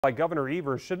By Governor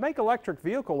Evers should make electric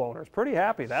vehicle owners pretty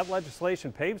happy. That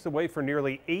legislation paves the way for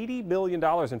nearly $80 million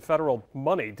in federal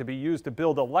money to be used to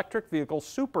build electric vehicle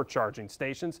supercharging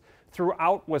stations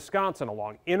throughout Wisconsin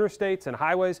along interstates and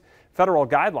highways. Federal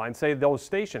guidelines say those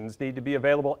stations need to be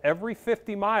available every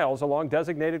 50 miles along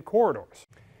designated corridors.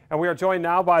 And we are joined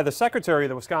now by the Secretary of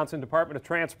the Wisconsin Department of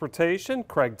Transportation,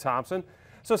 Craig Thompson.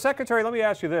 So, Secretary, let me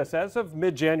ask you this. As of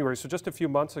mid-January, so just a few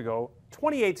months ago,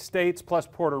 28 states plus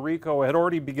Puerto Rico had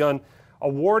already begun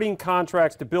awarding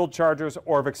contracts to build chargers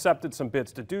or have accepted some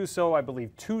bids to do so. I believe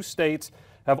 2 states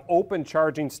have opened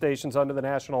charging stations under the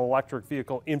National Electric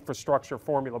Vehicle Infrastructure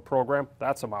Formula Program.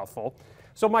 That's a mouthful.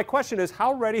 So my question is,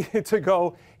 how ready to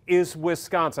go is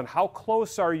Wisconsin? How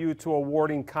close are you to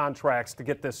awarding contracts to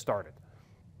get this started?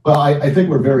 Well, I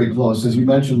think we're very close. As you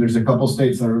mentioned, there's a couple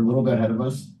states that are a little bit ahead of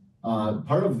us.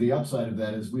 Part of the upside of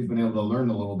that is we've been able to learn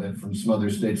a little bit from some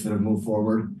other states that have moved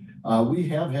forward. We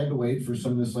have had to wait for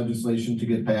some of this legislation to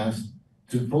get passed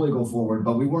to fully go forward,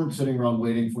 but we weren't sitting around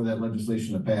waiting for that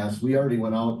legislation to pass. We already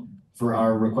went out for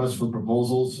our request for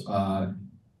proposals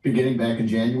beginning back in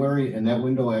January, and that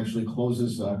window actually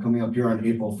closes coming up here on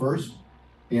April 1st.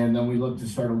 And then we look to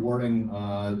start awarding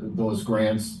those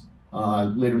grants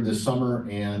later this summer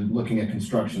and looking at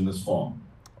construction this fall.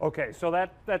 Okay, so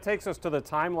that takes us to the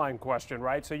timeline question,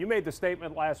 right? So you made the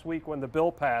statement last week when the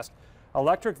bill passed,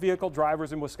 electric vehicle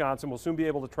drivers in Wisconsin will soon be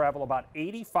able to travel about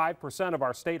 85% of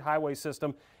our state highway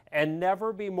system and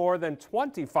never be more than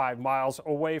 25 miles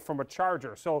away from a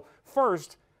charger. So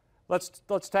first,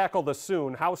 let's tackle the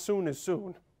soon. How soon is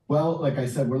soon? Well, like I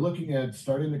said, we're looking at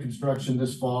starting the construction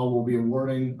this fall. We'll be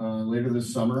awarding later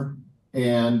this summer.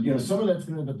 And, some of that's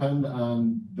going to depend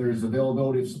on there's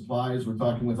availability of supplies. We're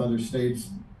talking with other states.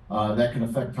 That can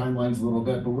affect timelines a little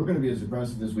bit, but we're going to be as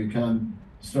aggressive as we can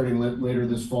starting later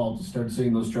this fall to start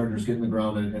seeing those chargers get in the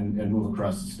ground and move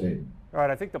across the state. All right,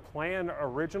 I think the plan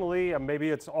originally, and maybe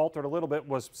it's altered a little bit,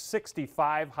 was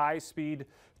 65 high-speed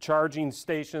charging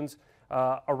stations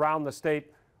around the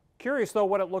state. Curious, though,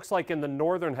 what it looks like in the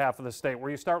northern half of the state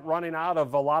where you start running out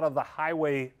of a lot of the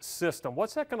highway system.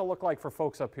 What's that going to look like for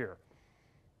folks up here?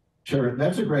 Sure,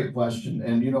 that's a great question.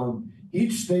 And,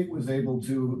 each state was able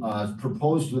to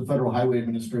propose to the Federal Highway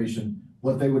Administration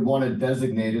what they would want to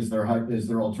designate as their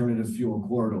alternative fuel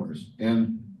corridors.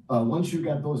 And once you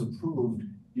got those approved,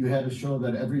 you had to show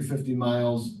that every 50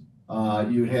 miles,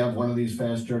 you'd have one of these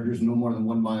fast chargers no more than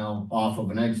 1 mile off of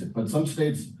an exit. But some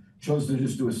states chose to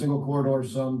just do a single corridor,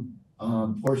 some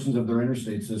portions of their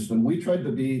interstate system. We tried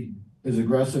to be as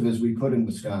aggressive as we could in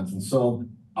Wisconsin. So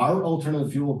our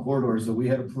alternative fuel corridors that we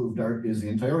had approved is the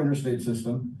entire interstate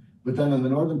system, but then in the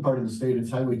northern part of the state,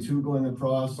 it's Highway 2 going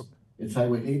across, it's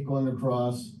Highway 8 going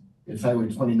across, it's Highway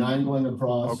 29 going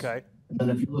across. Okay. And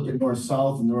then if you look at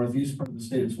north-south and northeast part of the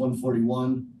state, it's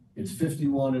 141, it's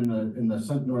 51 in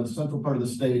the north central part of the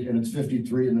state, and it's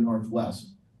 53 in the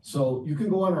northwest. So you can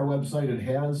go on our website, it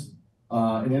has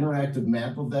an interactive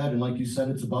map of that, and like you said,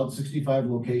 it's about 65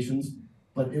 locations.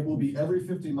 But it will be every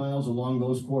 50 miles along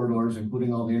those corridors,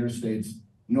 including all the interstates,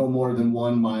 no more than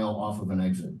 1 mile off of an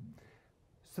exit.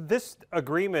 So this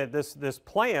agreement, this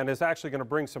plan is actually going to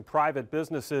bring some private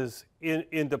businesses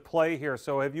into play here.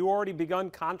 So have you already begun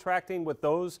contracting with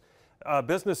those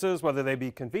businesses, whether they be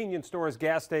convenience stores,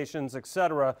 gas stations, et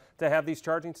cetera, to have these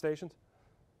charging stations?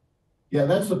 Yeah,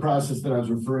 that's the process that I was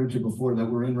referring to before that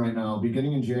we're in right now.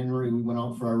 Beginning in January, we went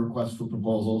out for our request for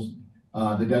proposals.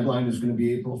 The deadline is going to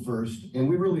be April 1st, and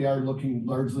we really are looking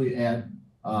largely at,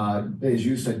 as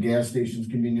you said, gas stations,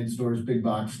 convenience stores, big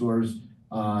box stores.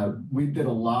 We did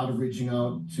a lot of reaching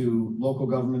out to local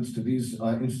governments, to these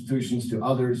institutions, to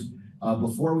others.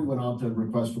 Before we went out to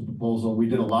request for proposal, we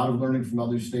did a lot of learning from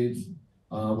other states,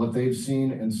 what they've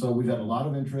seen, and so we've had a lot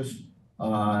of interest.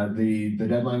 The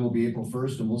deadline will be April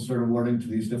 1st, and we'll start awarding to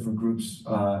these different groups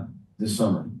this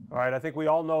summer. All right, I think we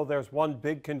all know there's one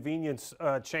big convenience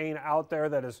chain out there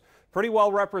that is pretty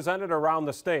well represented around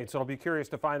the state. So I'll be curious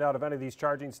to find out if any of these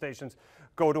charging stations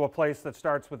go to a place that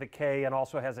starts with a K and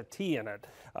also has a T in it.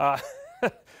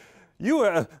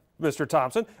 Mr.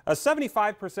 Thompson, a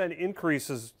 75%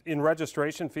 increases in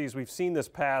registration fees we've seen this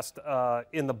past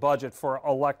in the budget for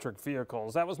electric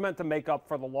vehicles. That was meant to make up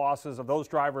for the losses of those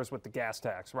drivers with the gas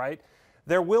tax, right?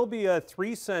 There will be a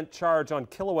 3-cent charge on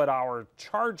kilowatt hour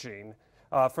charging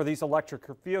for these electric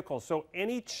vehicles. So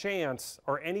any chance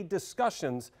or any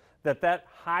discussions that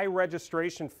high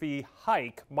registration fee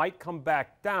hike might come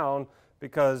back down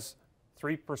because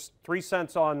 3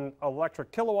 cents on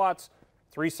electric kilowatts,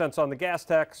 3 cents on the gas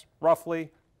tax,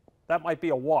 roughly, that might be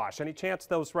a wash. Any chance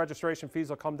those registration fees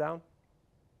will come down?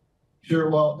 Sure.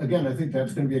 Well, again, I think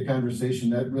that's going to be a conversation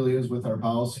that really is with our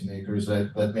policymakers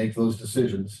that make those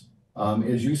decisions.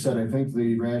 As you said, I think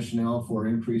the rationale for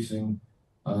increasing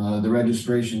the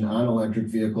registration on electric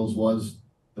vehicles was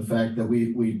the fact that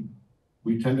we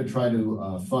tend to try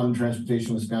to fund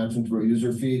Transportation Wisconsin through a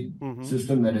user fee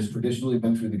system that has traditionally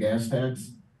been through the gas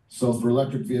tax. So for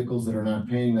electric vehicles that are not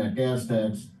paying that gas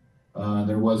tax,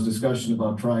 there was discussion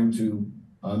about trying to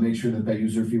make sure that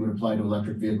user fee would apply to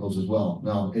electric vehicles as well.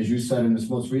 Now, as you said in this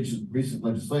most recent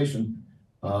legislation,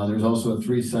 there's also a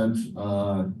 3-cent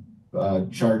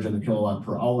charge on the kilowatt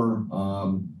per hour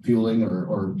fueling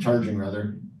or charging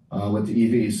rather with the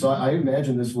EVs. So I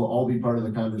imagine this will all be part of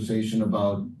the conversation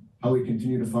about how we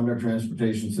continue to fund our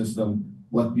transportation system,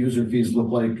 what user fees look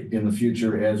like in the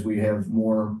future as we have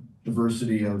more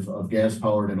diversity of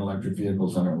gas-powered and electric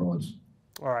vehicles on our roads.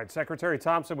 All right, Secretary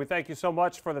Thompson, we thank you so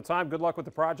much for the time. Good luck with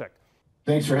the project.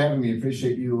 Thanks for having me.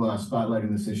 Appreciate you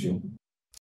spotlighting this issue.